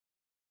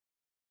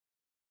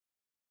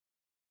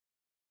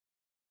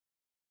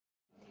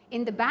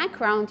In the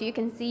background, you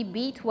can see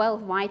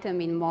B12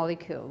 vitamin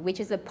molecule, which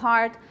is a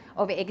part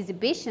of an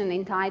exhibition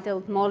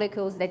entitled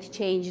Molecules That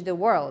Change the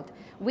World,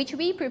 which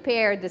we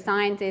prepared, the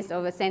scientists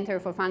of the Center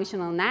for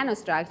Functional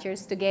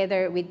Nanostructures,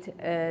 together with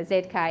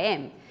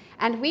ZKM.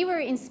 And we were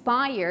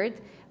inspired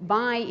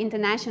by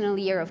International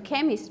Year of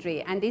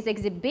Chemistry, and this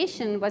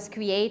exhibition was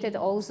created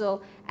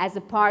also as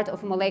a part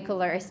of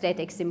Molecular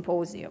Aesthetics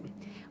Symposium.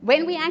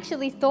 When we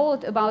actually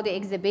thought about the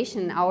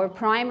exhibition, our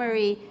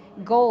primary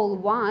goal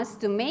was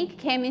to make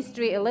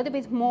chemistry a little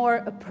bit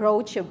more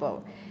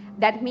approachable.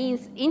 That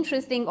means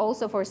interesting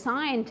also for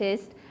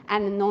scientists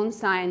and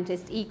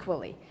non-scientists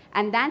equally.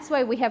 And that's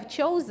why we have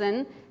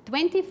chosen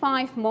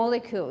 25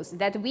 molecules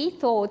that we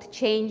thought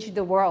changed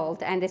the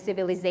world and the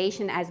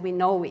civilization as we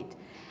know it.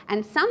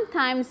 And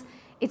sometimes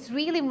it's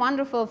really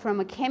wonderful from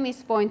a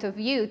chemist's point of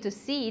view to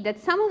see that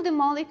some of the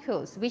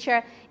molecules which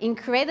are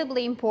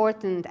incredibly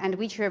important and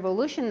which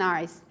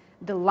revolutionized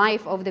the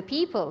life of the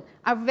people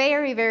are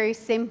very, very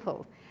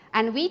simple.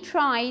 And we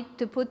try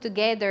to put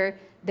together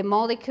the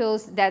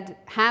molecules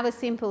that have a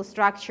simple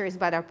structures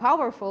but are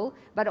powerful,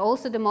 but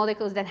also the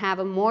molecules that have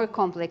a more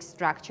complex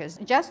structures,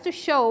 just to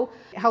show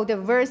how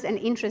diverse and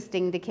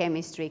interesting the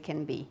chemistry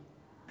can be.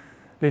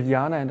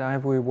 Ljiljana and I,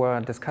 we were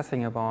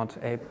discussing about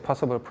a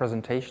possible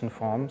presentation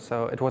form,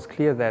 so it was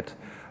clear that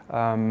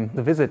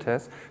the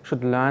visitors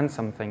should learn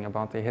something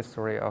about the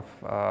history of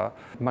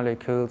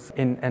molecules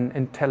in an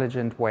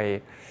intelligent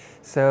way.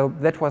 So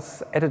that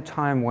was at a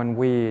time when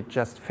we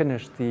just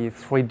finished the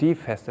 3D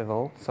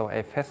festival, so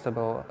a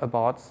festival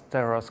about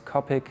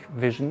stereoscopic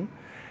vision,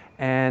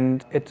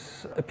 and it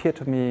appeared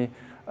to me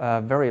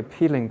very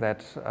appealing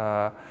that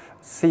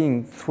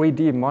seeing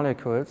 3D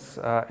molecules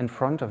in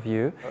front of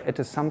you, it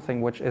is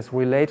something which is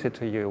related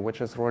to you, which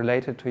is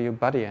related to your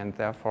body, and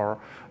therefore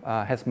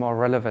has more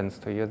relevance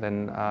to you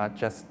than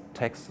just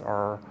text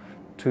or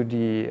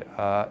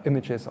 2D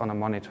images on a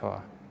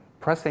monitor.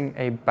 Pressing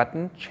a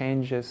button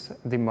changes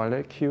the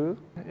molecule.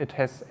 It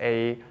has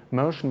a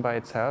motion by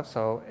itself,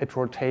 so it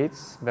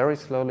rotates very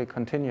slowly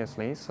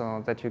continuously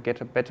so that you get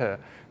a better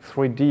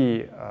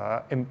 3D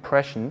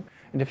impression.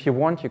 And if you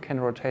want, you can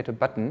rotate a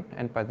button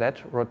and by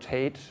that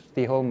rotate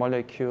the whole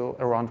molecule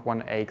around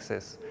one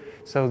axis.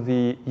 So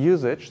the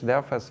usage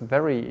therefore is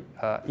very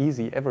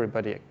easy,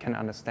 everybody can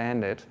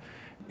understand it.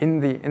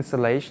 In the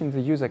installation, the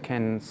user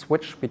can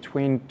switch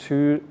between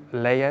two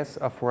layers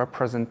of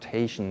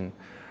representation.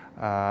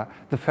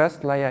 The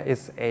first layer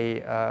is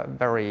a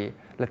very,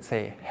 let's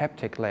say,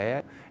 haptic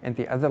layer, and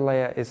the other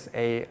layer is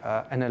a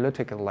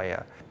analytical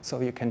layer.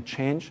 So you can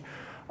change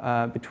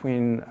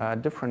between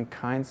different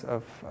kinds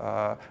of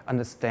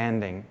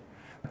understanding.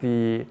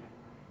 The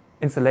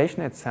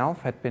installation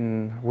itself had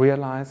been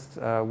realized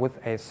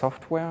with a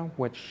software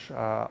which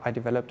I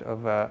developed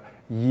over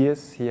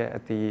years here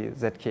at the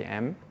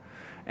ZKM.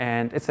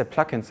 And it's a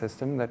plug-in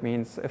system. That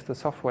means if the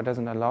software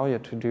doesn't allow you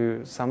to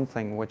do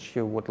something which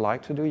you would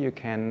like to do, you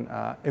can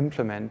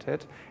implement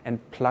it and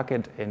plug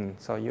it in.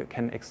 So you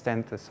can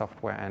extend the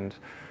software, and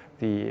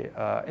the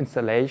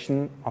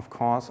installation, of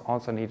course,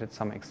 also needed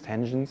some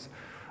extensions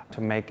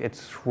to make it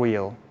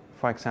real.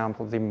 For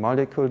example, the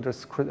molecule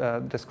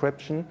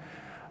description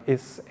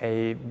is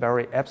a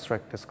very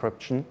abstract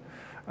description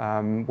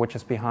which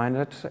is behind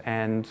it,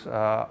 and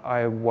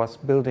I was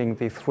building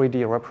the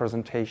 3D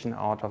representation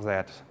out of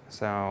that.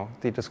 So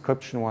the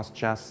description was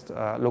just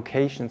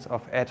locations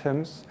of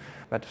atoms,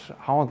 but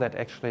how that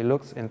actually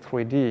looks in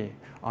 3D,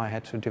 I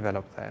had to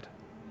develop that.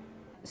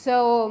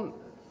 So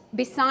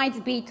besides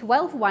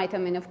B12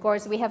 vitamin, of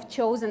course, we have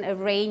chosen a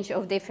range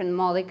of different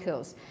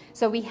molecules.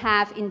 So we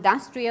have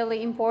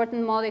industrially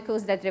important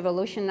molecules that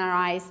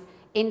revolutionized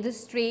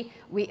industry,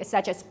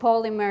 such as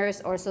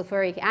polymers or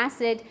sulfuric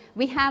acid.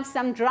 We have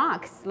some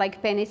drugs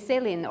like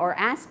penicillin or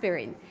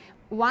aspirin.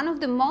 One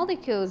of the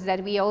molecules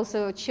that we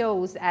also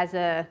chose as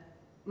a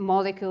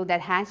molecule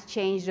that has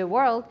changed the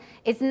world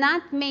is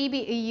not maybe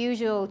a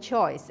usual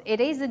choice.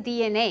 It is a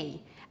DNA.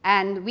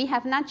 And we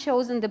have not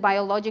chosen the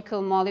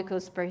biological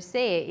molecules per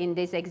se in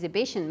this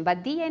exhibition,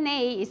 but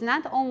DNA is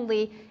not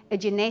only a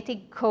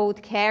genetic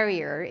code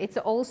carrier, it's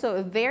also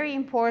a very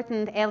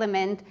important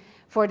element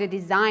for the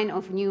design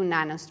of new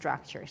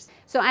nanostructures.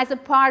 So as a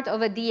part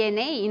of a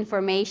DNA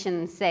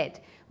information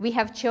set, we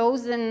have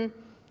chosen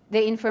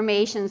the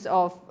informations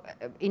of,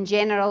 in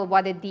general,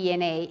 what a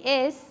DNA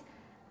is.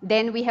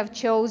 Then we have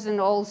chosen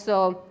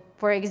also,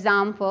 for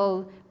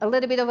example, a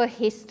little bit of a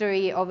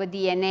history of a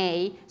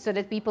DNA so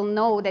that people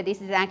know that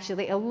this is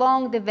actually a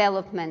long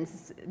development,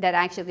 that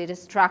actually the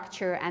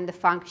structure and the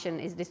function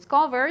is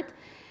discovered.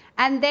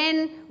 And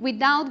then,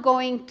 without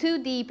going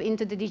too deep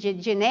into the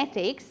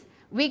genetics,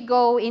 we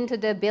go into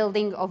the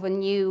building of a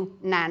new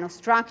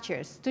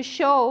nanostructures to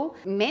show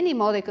many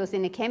molecules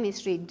in the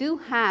chemistry do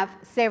have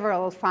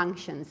several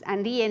functions,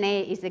 and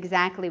DNA is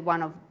exactly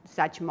one of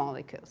such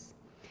molecules.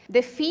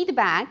 The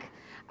feedback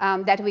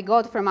that we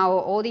got from our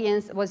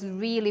audience was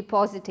really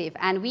positive,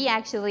 and we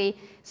actually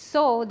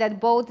saw that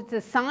both the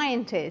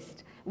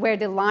scientists were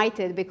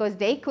delighted because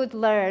they could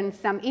learn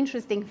some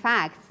interesting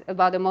facts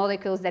about the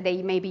molecules that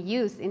they maybe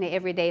use in their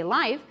everyday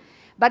life,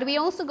 But we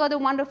also got a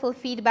wonderful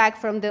feedback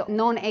from the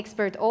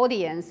non-expert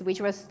audience,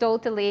 which was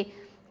totally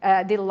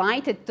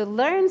delighted to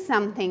learn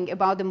something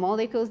about the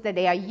molecules that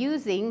they are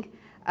using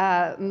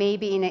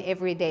maybe in an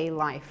everyday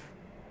life.